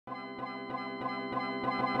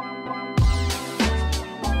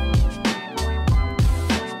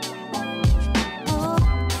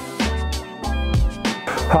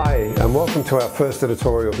welcome to our first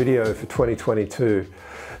editorial video for 2022.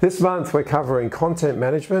 This month we're covering content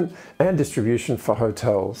management and distribution for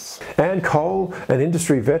hotels. Anne Cole, an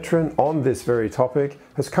industry veteran on this very topic,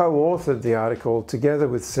 has co-authored the article together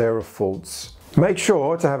with Sarah Fults. Make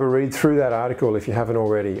sure to have a read through that article if you haven't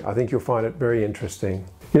already. I think you'll find it very interesting.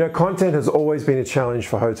 You know, content has always been a challenge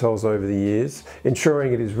for hotels over the years.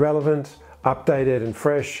 Ensuring it is relevant, updated and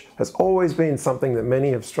fresh has always been something that many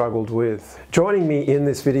have struggled with. Joining me in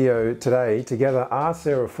this video today together are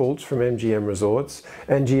Sarah Fults from MGM Resorts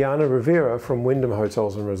and Gianna Rivera from Wyndham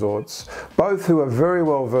Hotels and Resorts, both who are very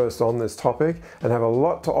well versed on this topic and have a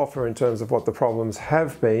lot to offer in terms of what the problems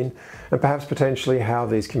have been and perhaps potentially how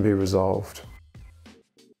these can be resolved.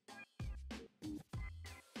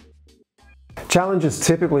 Challenges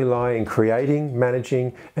typically lie in creating,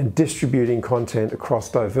 managing and distributing content across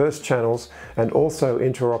diverse channels and also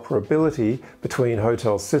interoperability between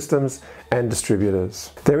hotel systems and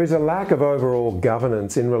distributors. There is a lack of overall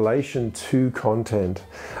governance in relation to content.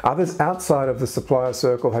 Others outside of the supplier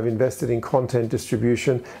circle have invested in content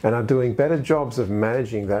distribution and are doing better jobs of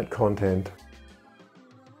managing that content.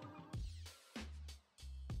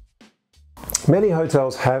 Many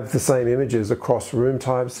hotels have the same images across room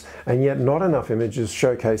types and yet not enough images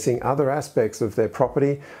showcasing other aspects of their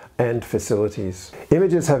property and facilities.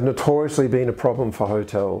 Images have notoriously been a problem for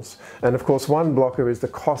hotels, and of course one blocker is the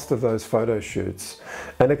cost of those photo shoots.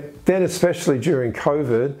 And then especially during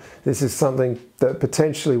COVID, this is something that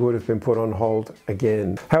potentially would have been put on hold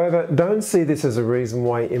again. However, don't see this as a reason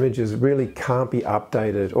why images really can't be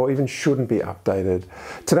updated or even shouldn't be updated.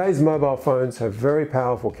 Today's mobile phones have very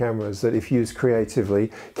powerful cameras that, if used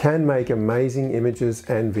creatively, can make amazing images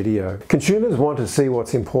and video. Consumers want to see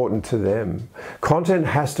what's important to them. Content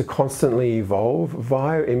has to constantly evolve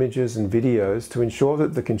via images and videos to ensure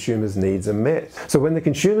that the consumer's needs are met. So when the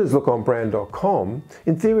consumers look on brand.com,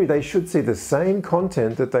 in theory they should see the same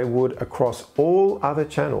content that they would across all other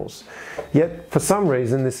channels. Yet for some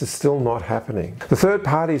reason this is still not happening. The third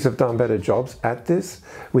parties have done better jobs at this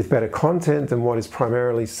with better content than what is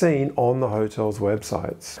primarily seen on the hotel's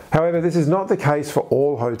websites. However, this is not the case for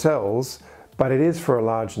all hotels, but it is for a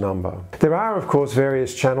large number. There are of course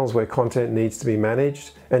various channels where content needs to be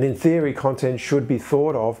managed, and in theory content should be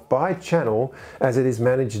thought of by channel as it is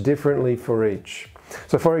managed differently for each.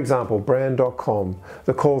 So for example, brand.com,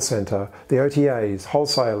 the call center, the OTAs,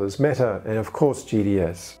 wholesalers, Meta, and of course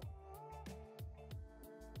GDS.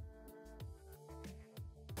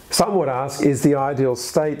 Some would ask, is the ideal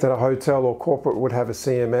state that a hotel or corporate would have a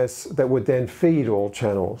CMS that would then feed all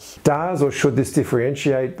channels? Does or should this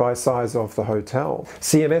differentiate by size of the hotel?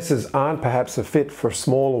 CMSs aren't perhaps a fit for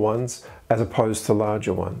smaller ones as opposed to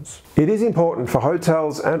larger ones. It is important for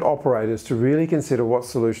hotels and operators to really consider what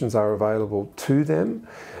solutions are available to them,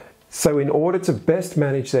 so in order to best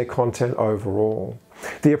manage their content overall.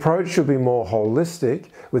 The approach should be more holistic,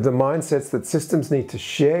 with the mindsets that systems need to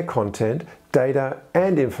share content, data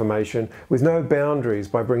and information with no boundaries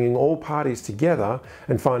by bringing all parties together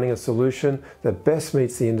and finding a solution that best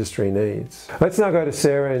meets the industry needs. Let's now go to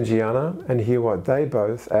Sarah and Gianna and hear what they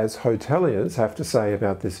both, as hoteliers, have to say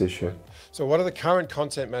about this issue. So what are the current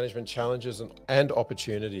content management challenges and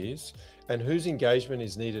opportunities, and whose engagement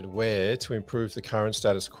is needed where to improve the current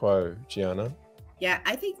status quo, Gianna? Yeah,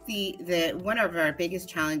 I think the one of our biggest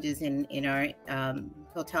challenges in our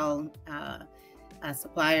hotel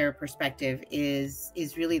supplier perspective is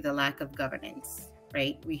really the lack of governance,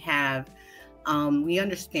 right? We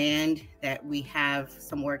understand that we have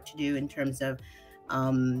some work to do in terms of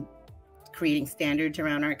creating standards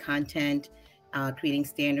around our content, creating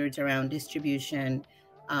standards around distribution.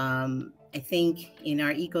 I think in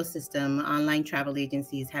our ecosystem, online travel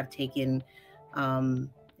agencies have taken, the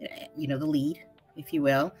lead, if you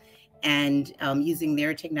will, and using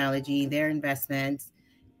their technology, their investments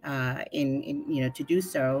to do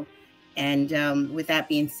so. And with that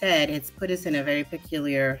being said, it's put us in a very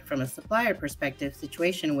peculiar, from a supplier perspective,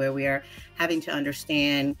 situation where we are having to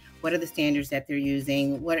understand what are the standards that they're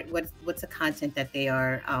using, what's the content that they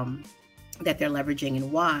are that they're leveraging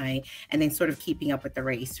and why, and then sort of keeping up with the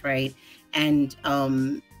race, right? And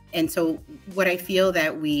so what I feel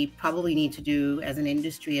that we probably need to do as an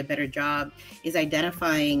industry a better job is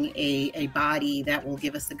identifying a body that will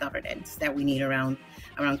give us the governance that we need around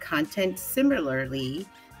content, similarly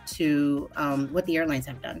to what the airlines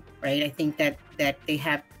have done, right? I think that they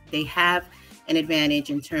have an advantage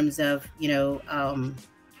in terms of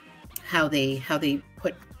how they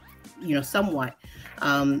put somewhat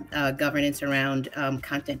governance around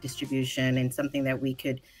content distribution, and something that we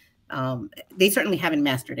could. They certainly haven't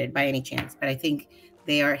mastered it by any chance, but I think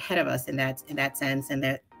they are ahead of us in that sense, and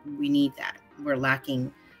that we need that. We're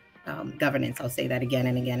lacking governance. I'll say that again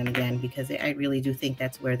and again and again, because I really do think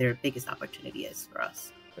that's where their biggest opportunity is for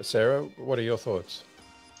us. Sarah, what are your thoughts?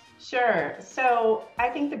 Sure. So I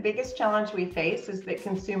think the biggest challenge we face is that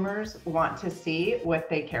consumers want to see what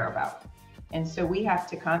they care about. And so we have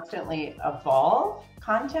to constantly evolve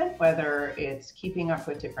content, whether it's keeping up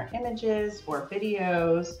with different images or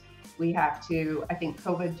videos. We have to, I think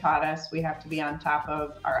COVID taught us, we have to be on top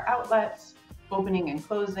of our outlets, opening and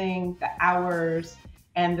closing, the hours,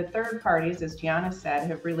 and the third parties, as Gianna said,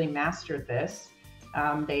 have really mastered this.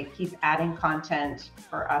 They keep adding content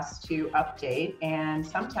for us to update, and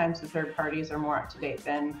sometimes the third parties are more up to date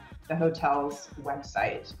than the hotel's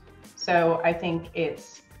website. So I think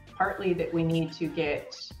it's partly that we need to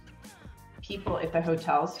get people at the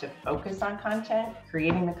hotels to focus on content,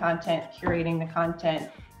 creating the content, curating the content,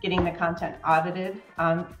 getting the content audited,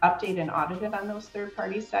 updated and audited on those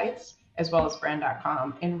third-party sites, as well as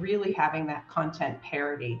brand.com, and really having that content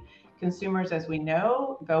parity. Consumers, as we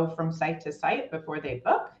know, go from site to site before they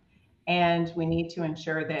book, and we need to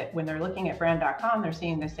ensure that when they're looking at brand.com, they're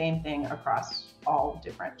seeing the same thing across all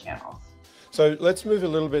different channels. So let's move a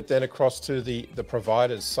little bit then across to the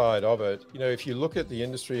provider's side of it. You know, if you look at the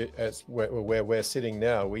industry as where we're sitting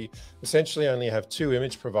now, we essentially only have 2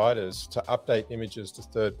 image providers to update images to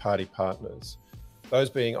third-party partners, those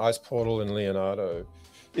being Ice Portal and Leonardo.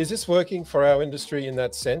 Is this working for our industry in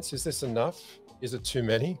that sense? Is this enough? Is it too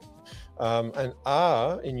many? And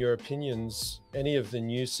are, in your opinions, any of the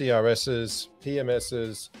new CRSs,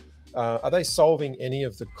 PMSs, are they solving any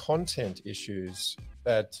of the content issues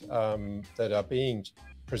that are being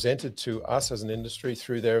presented to us as an industry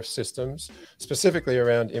through their systems, specifically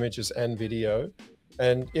around images and video?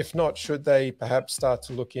 And if not, should they perhaps start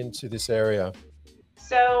to look into this area?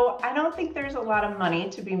 So I don't think there's a lot of money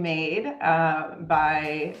to be made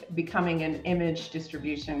by becoming an image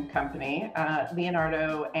distribution company.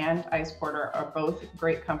 Leonardo and Ice Porter are both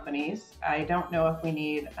great companies. I don't know if we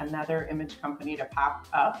need another image company to pop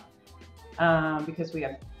up because we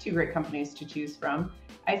have 2 great companies to choose from.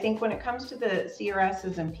 I think when it comes to the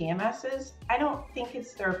CRSs and PMSs, I don't think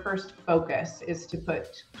it's their first focus is to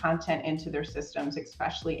put content into their systems,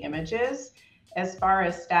 especially images. As far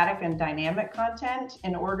as static and dynamic content,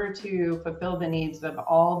 in order to fulfill the needs of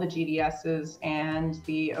all the GDSs and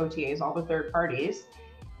the OTAs, all the third parties,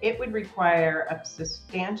 it would require a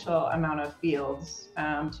substantial amount of fields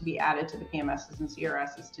to be added to the PMSs and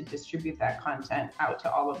CRSs to distribute that content out to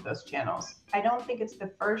all of those channels. I don't think it's the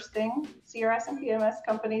first thing CRS and PMS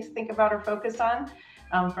companies think about or focus on.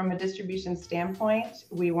 From a distribution standpoint,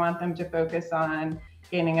 we want them to focus on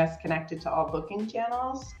getting us connected to all booking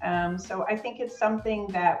channels. So I think it's something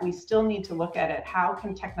that we still need to look at how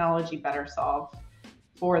can technology better solve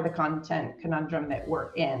for the content conundrum that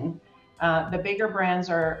we're in. The bigger brands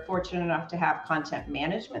are fortunate enough to have content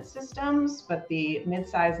management systems, but the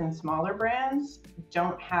mid-size and smaller brands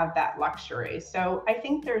don't have that luxury. So I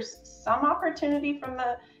think there's some opportunity from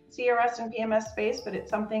the CRS and PMS space, but it's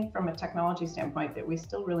something from a technology standpoint that we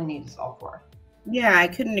still really need to solve for. Yeah, I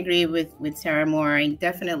couldn't agree with Sarah more. And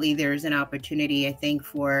definitely there's an opportunity, I think,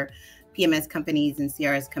 for PMS companies and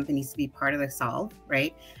CRS companies to be part of the solve,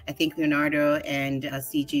 right? I think Leonardo and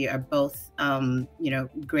CG are both,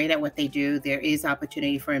 great at what they do. There is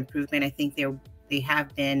opportunity for improvement. I think they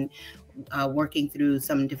have been working through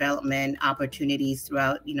some development opportunities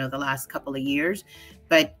throughout, the last couple of years.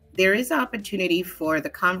 But there is opportunity for the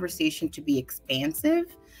conversation to be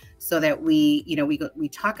expansive, so that we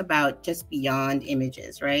talk about just beyond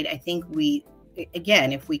images, right? I think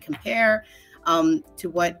if we compare to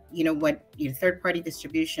what third-party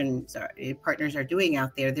distribution partners are doing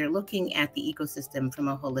out there, they're looking at the ecosystem from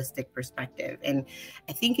a holistic perspective, and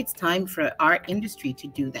I think it's time for our industry to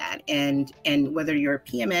do that. And whether you're a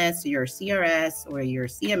PMS, or you're a CRS, or you're a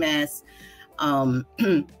CMS,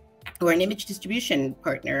 or an image distribution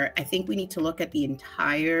partner, I think we need to look at the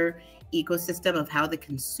entire ecosystem of how the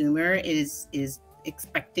consumer is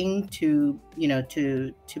expecting to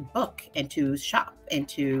book and to shop and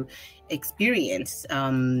to experience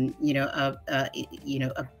an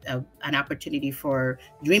opportunity for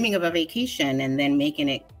dreaming of a vacation and then making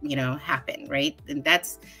it happen, right? And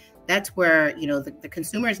that's where the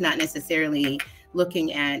consumer is not necessarily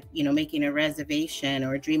looking at making a reservation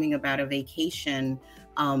or dreaming about a vacation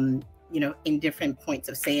in different points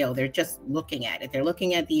of sale. They're just looking at it. They're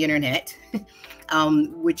looking at the internet,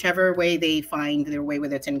 whichever way they find their way,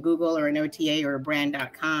 whether it's in Google or an OTA or a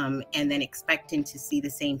brand.com, and then expecting to see the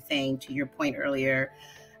same thing. To your point earlier,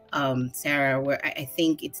 Sarah, where I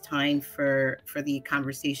think it's time for the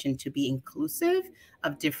conversation to be inclusive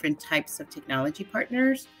of different types of technology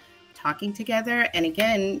partners, talking together. And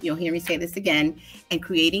again, you'll hear me say this again, and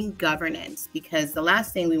creating governance, because the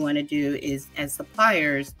last thing we want to do is, as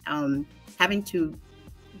suppliers, having to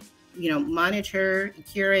monitor,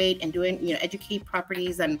 curate, and educate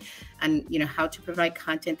properties on how to provide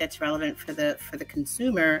content that's relevant for the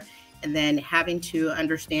consumer, and then having to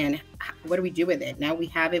understand, what do we do with it? Now we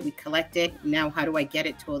have it, we collect it. Now how do I get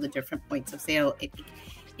it to all the different points of sale?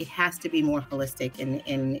 It has to be more holistic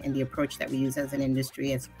in the approach that we use as an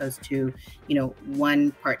industry, as opposed to one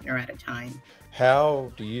partner at a time.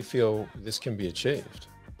 How do you feel this can be achieved?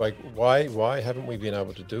 Like, why haven't we been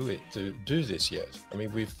able to do this yet? I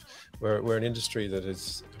mean, we're an industry that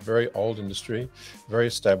is a very old industry, very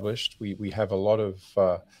established. We have a lot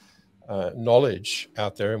of knowledge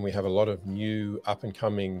out there, and we have a lot of new up and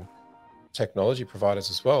coming technology providers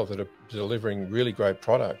as well that are delivering really great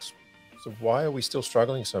products. So why are we still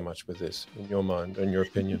struggling so much with this, in your mind, in your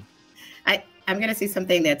opinion? I'm going to say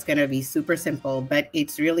something that's going to be super simple, but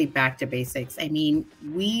it's really back to basics. I mean,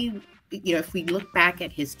 if we look back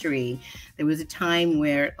at history, there was a time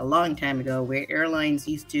a long time ago, where airlines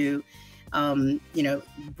used to,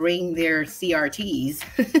 bring their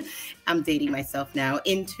CRTs, I'm dating myself now,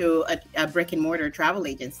 into a brick and mortar travel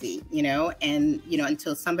agency, and,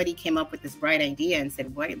 until somebody came up with this bright idea and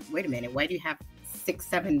said, wait a minute, why do you have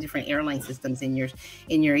 6-7 different airline systems in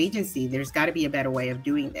your agency? There's got to be a better way of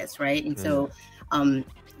doing this, right? And so,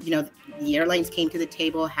 the airlines came to the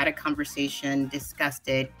table, had a conversation, discussed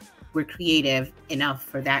it, were creative enough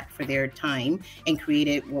for their time, and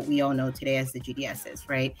created what we all know today as the GDSs,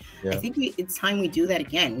 right? Yeah. I think it's time we do that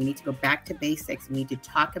again. We need to go back to basics. We need to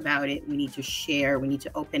talk about it. We need to share. We need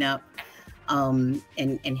to open up, and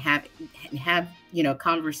have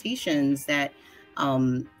conversations that,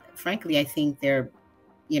 frankly, I think they're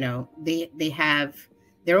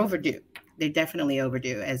overdue. They're definitely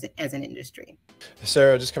overdue as an industry.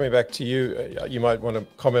 Sarah, just coming back to you, you might want to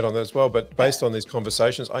comment on that as well, but based on these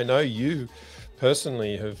conversations, I know you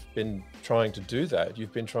personally have been trying to do that.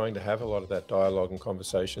 You've been trying to have a lot of that dialogue and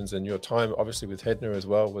conversations, and your time obviously with Hedner as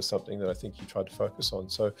well was something that I think you tried to focus on.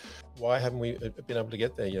 So why haven't we been able to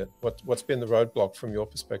get there yet? What's been the roadblock from your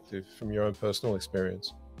perspective, from your own personal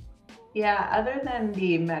experience? Yeah, other than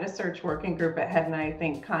the meta-search working group at Hedna, I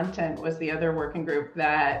think content was the other working group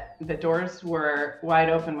that the doors were wide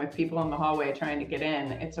open with people in the hallway trying to get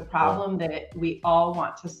in. It's a problem that we all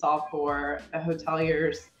want to solve for the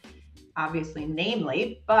hoteliers, obviously,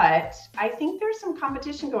 namely, but I think there's some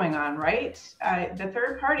competition going on, right? The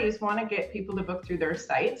third parties want to get people to book through their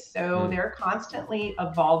sites, so they're constantly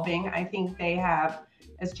evolving. I think they have,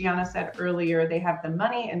 as Gianna said earlier, they have the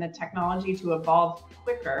money and the technology to evolve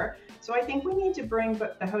quicker. So I think we need to bring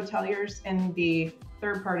the hoteliers and the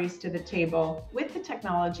third parties to the table with the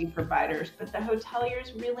technology providers, but the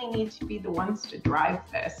hoteliers really need to be the ones to drive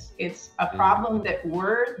this. It's a problem that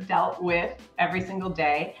we're dealt with every single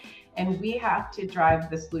day, and we have to drive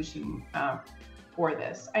the solution for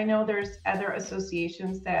this. I know there's other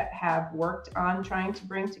associations that have worked on trying to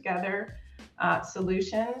bring together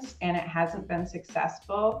solutions, and it hasn't been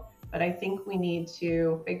successful. But I think we need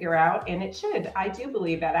to figure out, and I do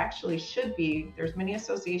believe that actually should be, there's many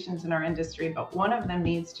associations in our industry, but one of them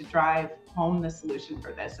needs to drive home the solution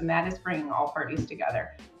for this, and that is bringing all parties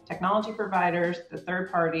together. Technology providers, the third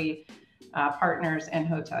party partners, and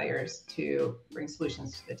hoteliers to bring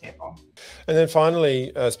solutions to the table. And then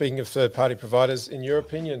finally, speaking of third party providers, in your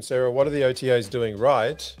opinion, Sarah, what are the OTAs doing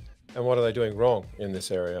right and what are they doing wrong in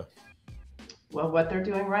this area? Well, what they're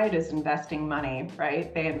doing right is investing money,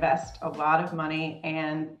 right? They invest a lot of money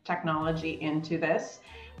and technology into this.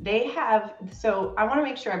 So I want to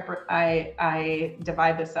make sure I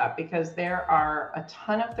divide this up, because there are a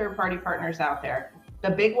ton of third-party partners out there.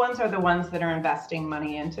 The big ones are the ones that are investing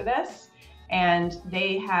money into this, and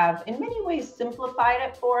they have in many ways simplified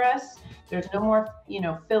it for us. There's no more,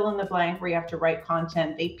 fill in the blank where you have to write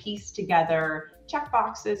content. They piece together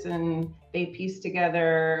checkboxes and they piece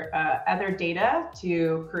together other data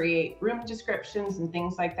to create room descriptions and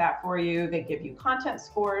things like that for you. They give you content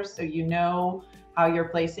scores so you know how you're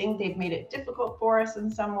placing. They've made it difficult for us in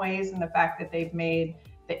some ways, and the fact that they've made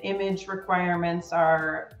the image requirements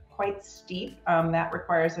are quite steep. That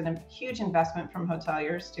requires a huge investment from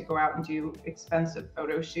hoteliers to go out and do expensive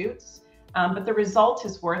photo shoots. But the result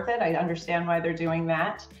is worth it. I understand why they're doing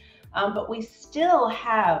that. But we still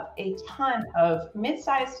have a ton of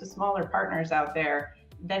mid-sized to smaller partners out there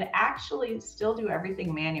that actually still do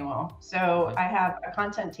everything manual. So I have a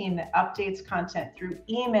content team that updates content through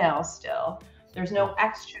email still. There's no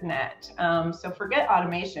extranet. So forget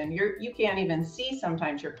automation. You can't even see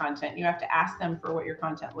sometimes your content. You have to ask them for what your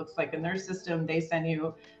content looks like in their system. They send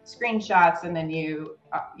you screenshots and then you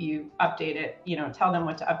update it, tell them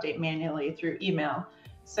what to update manually through email.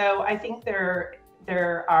 So I think there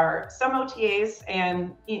are some OTAs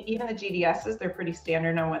and even the GDSs, they're pretty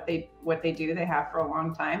standard on what they do. They have for a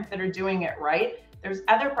long time, that are doing it right. There's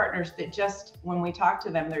other partners that just, when we talk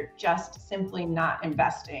to them, they're just simply not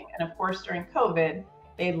investing. And of course, during COVID,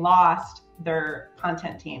 they lost their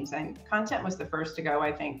content teams, and content was the first to go,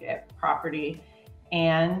 I think, at property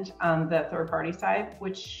and on the third party side,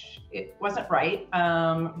 which it wasn't right,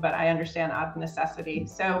 but I understand out of necessity.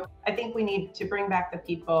 So I think we need to bring back the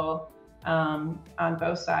people on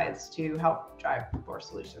both sides to help drive for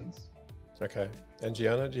solutions. Okay. And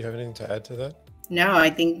Gianna, do you have anything to add to that? No, I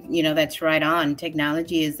think, that's right on.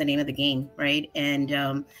 Technology is the name of the game, right?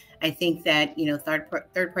 And I think that,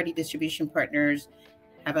 third-party distribution partners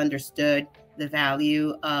have understood the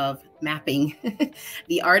value of mapping.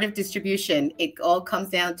 The art of distribution, it all comes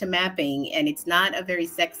down to mapping, and it's not a very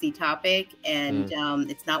sexy topic. And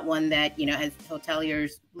it's not one that, as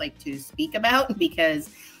hoteliers like to speak about, because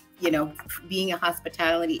being a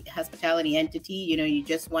hospitality entity, you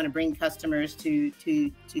just want to bring customers to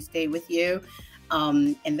stay with you.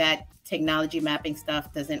 And that technology mapping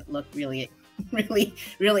stuff doesn't look really nice.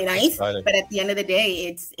 Exciting. But at the end of the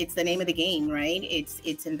day, it's the name of the game, right?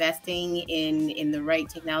 It's investing in the right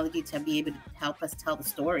technology to be able to help us tell the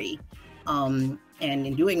story. And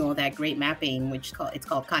in doing all that great mapping, which it's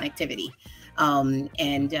called connectivity. And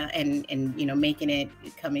making it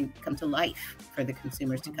come to life for the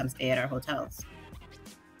consumers to come stay at our hotels.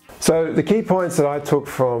 So the key points that I took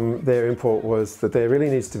from their input was that there really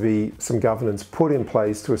needs to be some governance put in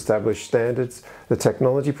place to establish standards that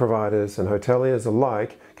technology providers and hoteliers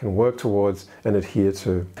alike can work towards and adhere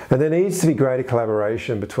to. And there needs to be greater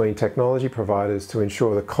collaboration between technology providers to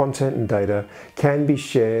ensure the content and data can be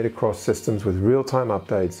shared across systems with real-time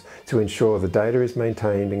updates to ensure the data is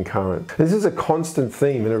maintained and current. This is a constant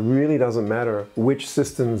theme, and it really doesn't matter which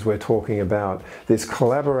systems we're talking about. This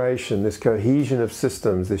collaboration, this cohesion of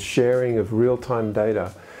systems, this sharing of real-time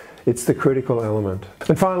data, it's the critical element.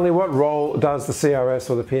 And finally, what role does the CRS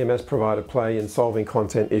or the PMS provider play in solving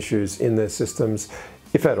content issues in their systems,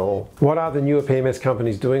 if at all? What are the newer PMS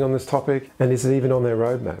companies doing on this topic, and is it even on their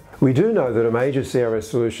roadmap? We do know that a major CRS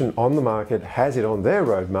solution on the market has it on their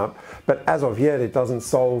roadmap, but as of yet it doesn't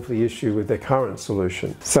solve the issue with their current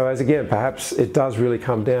solution. So as again, perhaps it does really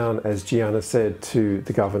come down, as Gianna said, to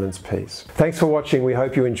the governance piece. Thanks for watching. We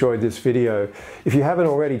hope you enjoyed this video. If you haven't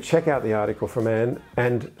already, check out the article from Anne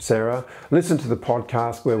and Sarah. Listen to the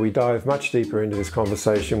podcast where we dive much deeper into this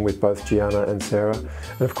conversation with both Gianna and Sarah.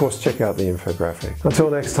 And of course, check out the infographic. Until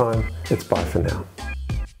next time, it's bye for now.